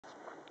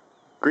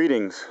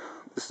Greetings,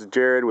 this is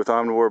Jared with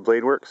Omnivore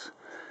Blade-Works,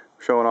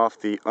 showing off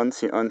the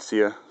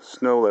Uncia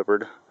Snow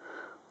Leopard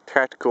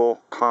Tactical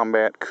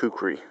Combat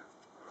Khukri.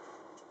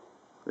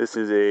 This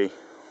is a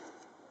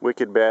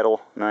wicked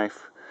battle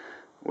knife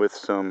with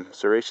some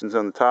serrations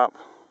on the top,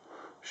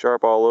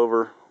 sharp all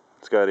over.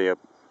 It's got a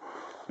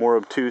more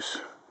obtuse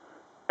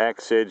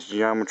axe edge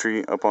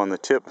geometry up on the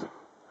tip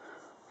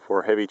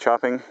for heavy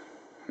chopping.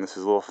 And this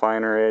is a little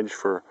finer edge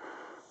for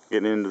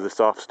getting into the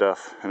soft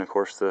stuff, and of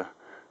course the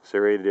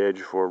serrated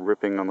edge for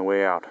ripping on the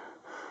way out.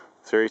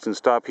 Serrations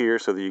stop here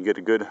so that you get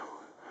a good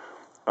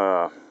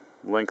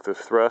length of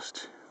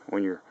thrust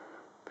when you're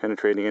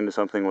penetrating into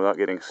something without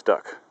getting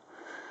stuck.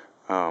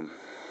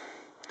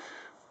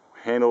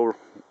 Handle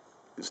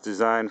is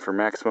designed for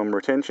maximum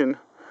retention.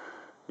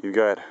 You've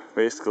got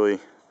basically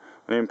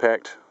an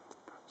impact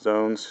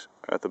zones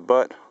at the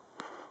butt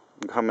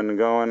coming and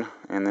going,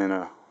 and then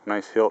a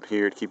nice hilt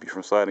here to keep you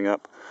from sliding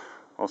up.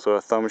 Also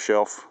a thumb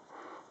shelf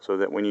so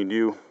that when you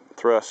do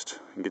thrust,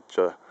 you get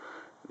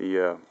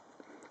the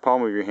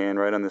palm of your hand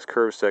right on this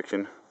curved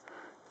section,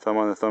 thumb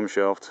on the thumb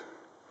shelf,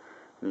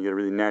 and you get a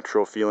really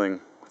natural feeling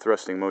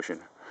thrusting motion.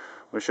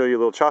 I'm going to show you a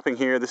little chopping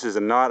here. This is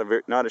not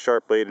a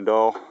sharp blade at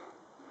all.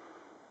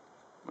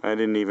 I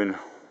didn't even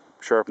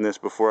sharpen this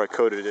before I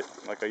coated it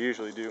like I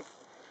usually do.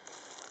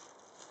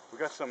 We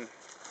got some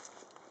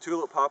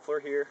tulip poplar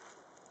here,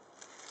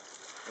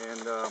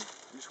 and I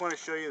just want to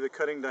show you the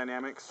cutting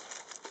dynamics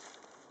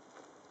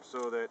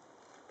so that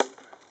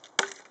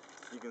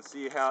you can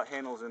see how it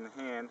handles in the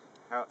hand,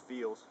 how it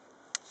feels,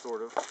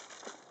 sort of.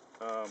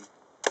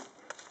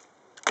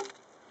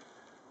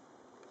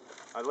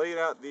 I laid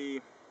out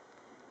the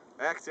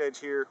axe edge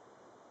here,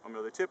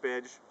 the tip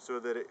edge, so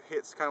that it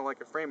hits kind of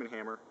like a framing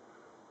hammer,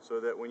 so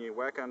that when you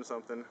whack on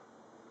something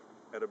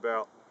at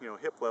about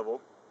hip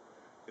level,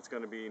 it's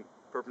going to be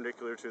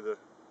perpendicular to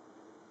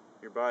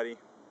your body,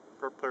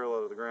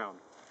 parallel to the ground.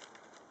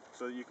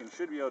 So you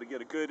should be able to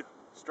get a good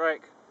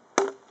strike.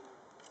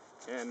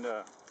 And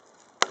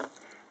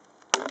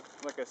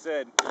like I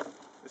said,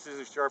 this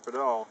isn't sharp at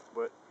all,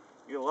 but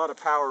you get a lot of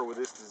power with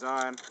this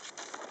design.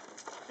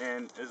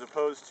 And as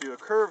opposed to a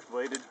curved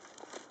bladed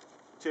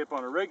tip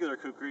on a regular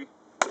Khukri,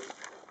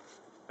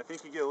 I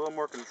think you get a little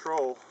more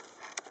control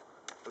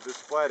with this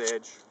flat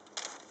edge.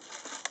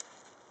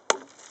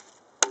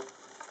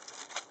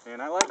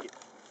 And I like it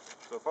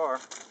so far.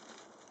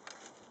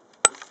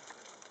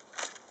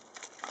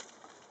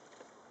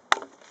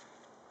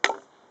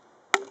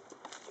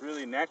 It's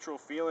really natural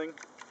feeling,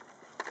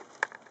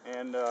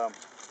 and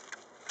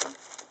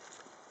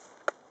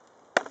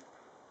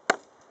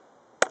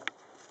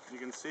you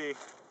can see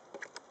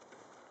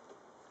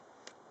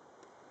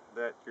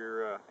that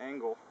your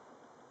angle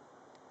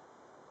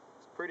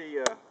is pretty,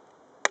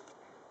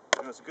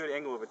 it's a good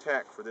angle of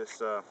attack for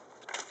this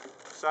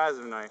size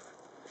of knife.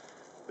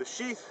 The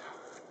sheath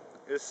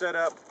is set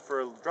up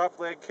for a drop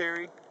leg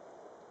carry.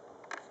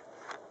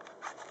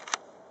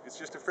 It's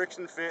just a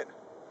friction fit,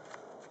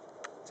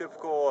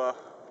 typical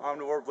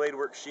Omnivore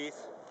Blade-Works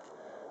sheath,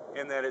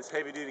 in that it's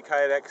heavy duty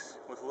Kydex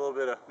with a little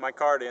bit of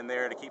micarta in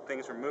there to keep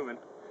things from moving.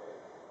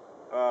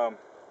 You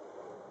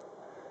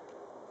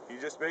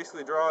just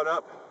basically draw it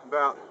up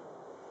about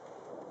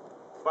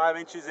 5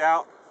 inches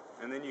out,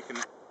 and then you can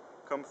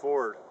come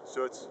forward.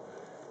 So it's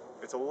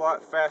a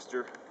lot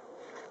faster.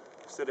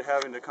 Instead of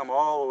having to come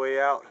all the way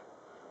out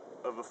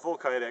of a full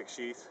Kydex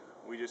sheath,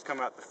 we just come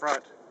out the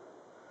front,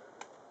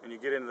 and you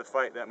get into the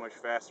fight that much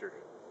faster.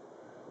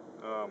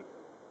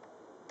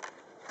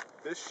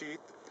 This sheath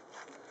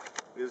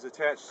is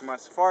attached to my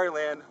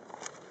Safariland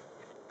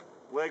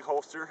leg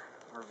holster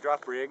or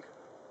drop rig,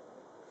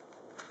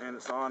 and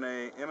it's on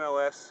a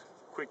MLS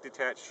quick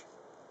detach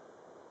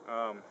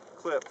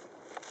clip.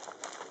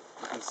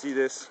 You can see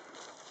this.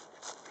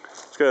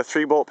 It's got a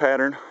 3-bolt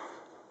pattern,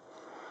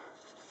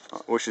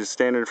 which is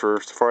standard for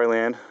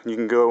Safariland. You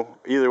can go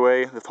either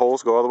way. The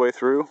holes go all the way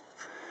through,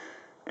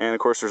 and of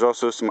course there's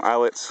also some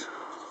eyelets,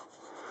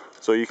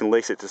 so you can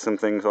lace it to some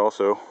things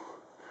also.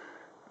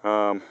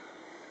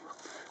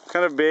 It's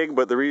kind of big,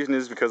 but the reason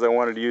is because I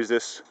wanted to use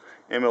this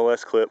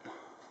MLS clip.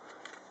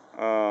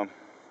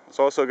 It's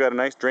also got a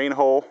nice drain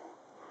hole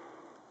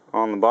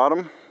on the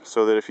bottom,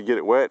 so that if you get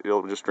it wet,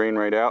 it'll just drain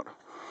right out.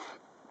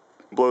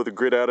 Blow the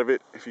grit out of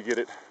it if you get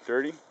it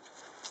dirty.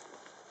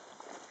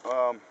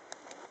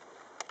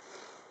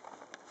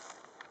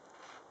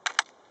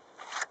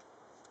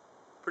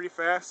 Pretty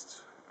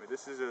fast.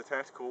 This is a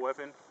tactical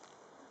weapon,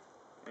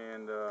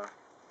 and it's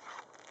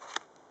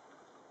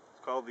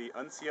called the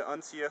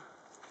Uncia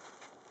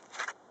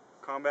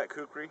Combat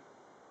Khukri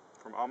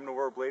from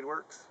Omnivore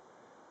Blade-Works.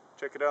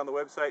 Check it out on the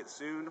website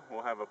soon.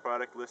 We'll have a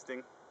product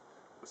listing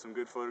with some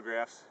good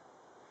photographs,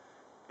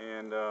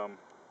 and we'll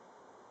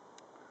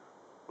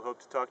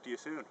hope to talk to you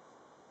soon.